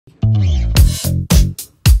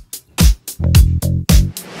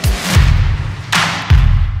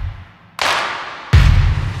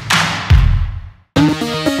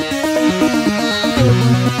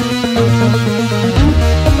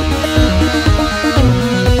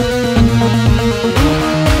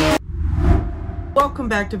welcome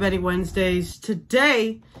back to Betty Wednesdays.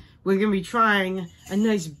 Today, we're going to be trying a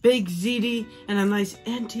nice baked ziti and a nice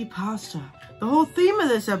antipasta. The whole theme of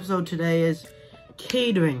this episode today is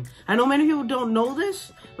catering. I know many people don't know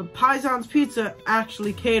this, but Paisans Pizza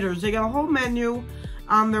actually caters. They got a whole menu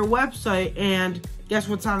on their website, and guess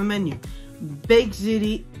what's on the menu? Baked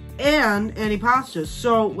ziti and antipasta.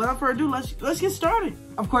 So, without further ado, let's get started.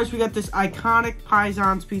 Of course, we got this iconic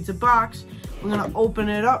Paisans Pizza box. We're going to open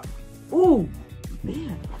it up. Ooh,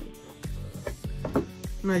 man.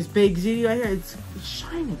 Nice baked ziti right here. It's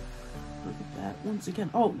shining. Look at that once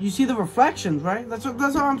again. Oh, you see the reflections, right? That's all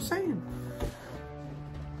I'm saying.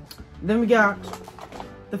 Then we got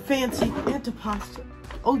the fancy antipasta.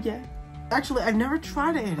 Oh, yeah. Actually, I've never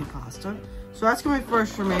tried an antipasta, so that's going to be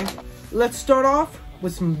first for me. Let's start off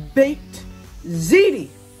with some baked ziti.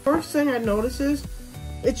 First thing I notice is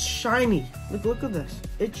it's shiny. Look at this.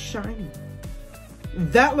 It's shiny.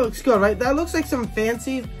 That looks good, right? That looks like some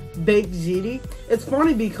fancy baked ziti. It's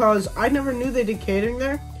funny because I never knew they did catering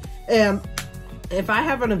there. And if I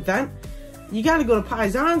have an event, you got to go to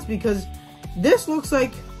Paisans because this looks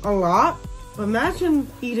like a lot. But imagine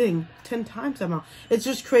eating 10 times that amount. It's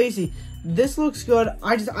just crazy. This looks good.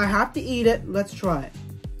 I have to eat it. Let's try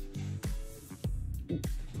it.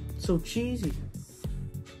 So cheesy.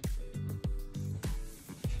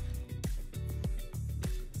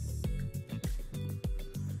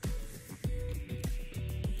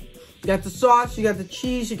 You got the sauce, you got the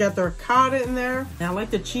cheese, you got the ricotta in there. And I like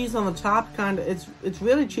the cheese on the top, kind of. It's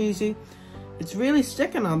really cheesy. It's really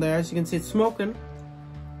sticking on there, as you can see. It's smoking.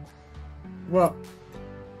 Well,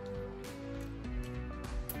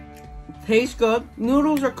 tastes good.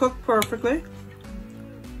 Noodles are cooked perfectly.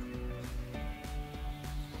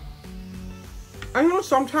 I know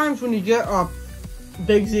sometimes when you get a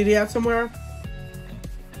big ziti out somewhere,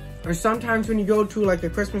 or sometimes when you go to like a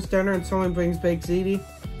Christmas dinner and someone brings baked ziti,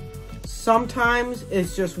 sometimes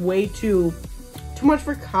it's just way too much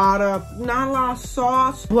ricotta, not a lot of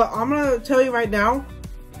sauce. But I'm gonna tell you right now,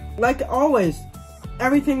 like always,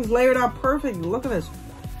 everything's layered out perfectly. Look at this.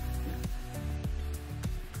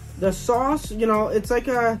 The sauce, you know, it's like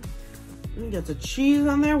I think it's a cheese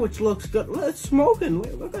on there, which looks good. It's smoking.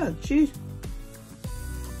 Look at that cheese.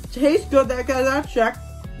 Tastes good. That got that check.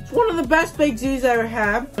 It's one of the best baked zitis I ever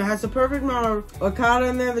had. It has the perfect amount of ricotta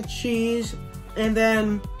in there, the cheese, and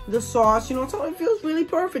then the sauce, you know, so it feels really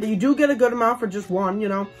perfect. You do get a good amount for just one, you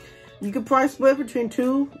know. You could probably split between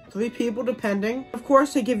 2-3 people, depending. Of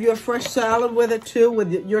course, they give you a fresh salad with it, too,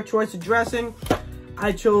 with your choice of dressing.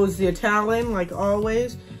 I chose the Italian, like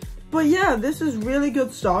always. But yeah, this is really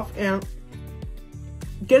good stuff, and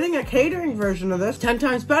getting a catering version of this, 10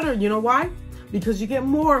 times better. You know why? Because you get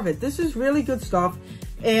more of it. This is really good stuff,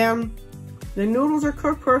 and the noodles are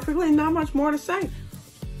cooked perfectly. Not much more to say.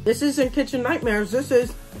 This isn't kitchen nightmares. This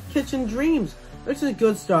is kitchen dreams. This is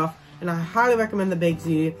good stuff, and I highly recommend the baked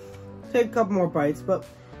ziti. Take a couple more bites, but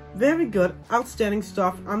very good, outstanding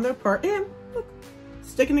stuff on their part. And look,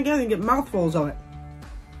 sticking together and get mouthfuls of it.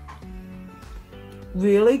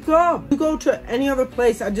 Really good. You go to any other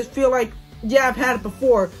place, I just feel like, yeah, I've had it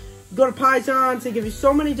before. You go to Paisans, they give you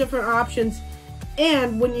so many different options,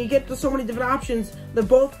 and when you get to so many different options, they're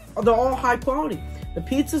all high quality. The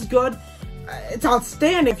pizza's good. It's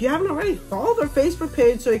outstanding. If you haven't already, follow their Facebook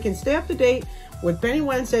page so you can stay up to date with Betty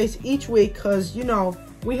Wednesdays each week, because you know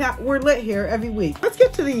we're lit here every week. Let's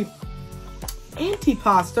get to the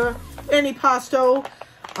antipasto.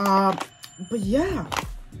 But yeah,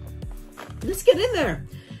 let's get in there.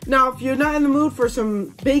 Now, if you're not in the mood for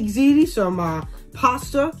some baked ziti, some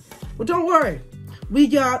pasta, well, don't worry. We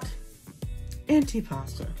got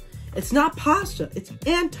antipasta. It's not pasta. It's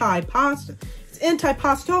anti-pasta.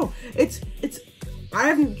 Antipasto. I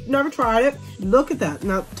have never tried it. Look at that.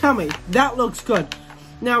 Now tell me, that looks good.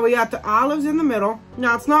 Now we got the olives in the middle.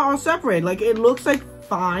 Now it's not all separated. Like, it looks like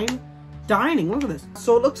fine dining. Look at this.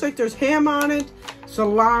 So it looks like there's ham on it,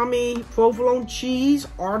 salami, provolone cheese,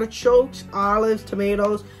 artichokes, olives,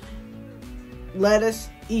 tomatoes, lettuce,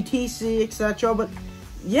 etc., etc. But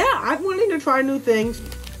yeah, I'm willing to try new things.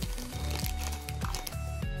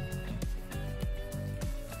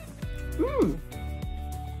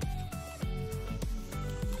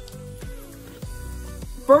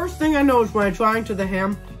 First thing I noticed when I tried into the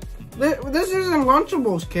ham, this isn't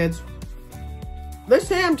Lunchables, kids. This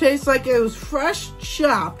ham tastes like it was fresh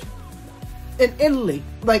chopped in Italy.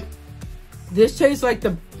 Like, this tastes like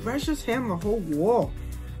the freshest ham in the whole world.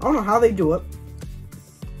 I don't know how they do it.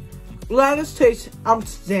 Lettuce tastes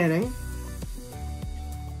outstanding.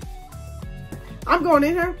 I'm going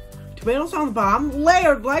in here. Tomatoes on the bottom,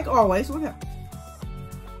 layered like always. Look at that.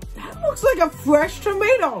 That looks like a fresh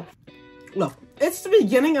tomato. Look, it's the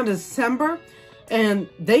beginning of December, and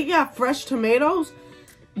they got fresh tomatoes.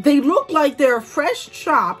 They look like they're fresh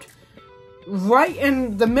chopped right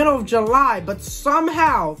in the middle of July, but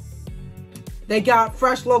somehow they got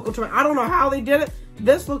fresh local tomato. I don't know how they did it.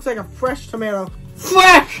 This looks like a fresh tomato.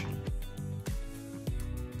 Fresh!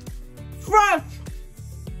 Fresh!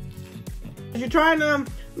 If you're trying to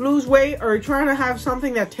lose weight or you're trying to have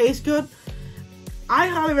something that tastes good, I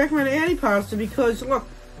highly recommend antipasta because, look,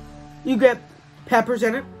 you get peppers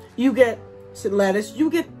in it, you get lettuce, you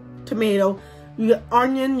get tomato, you get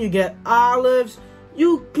onion, you get olives,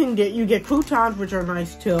 you get croutons, which are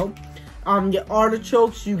nice too. You get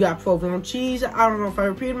artichokes, you got provolone cheese. I don't know if I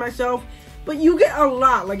repeated myself, but you get a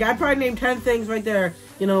lot. Like, I probably named 10 things right there.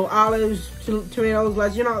 You know, olives, tomatoes,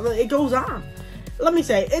 lettuce, you know, it goes on. Let me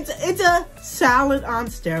say, it's a salad on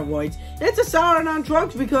steroids. It's a salad on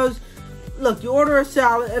drugs because, look, you order a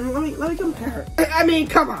salad, and let me compare it. I mean,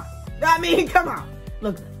 come on.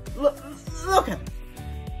 Look at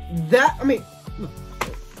that. I mean, look,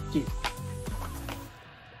 geez.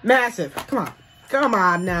 Massive. Come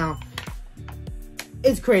on now.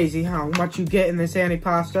 It's crazy how much you get in this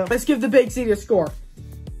antipasta. Let's give the Big Ziti a score.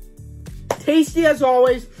 Tasty as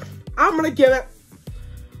always. I'm gonna give it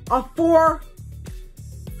a 4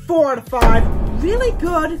 out of 5. Really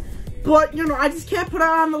good, but you know, I just can't put it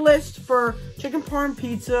on the list for chicken parm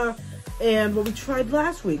pizza and what we tried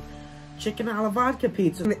last week, chicken alla vodka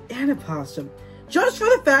pizza and the antipasta. Just for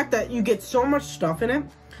the fact that you get so much stuff in it,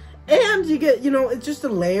 and you get, you know, it's just the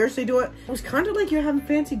layers they do it. It was kind of like you're having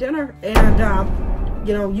fancy dinner, and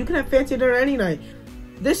you know, you can have fancy dinner any night.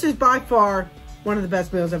 This is by far one of the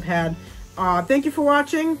best meals I've had. Thank you for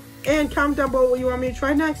watching, and comment down below what you want me to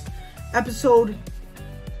try next. Episode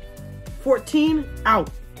 14 out.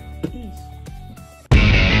 Peace.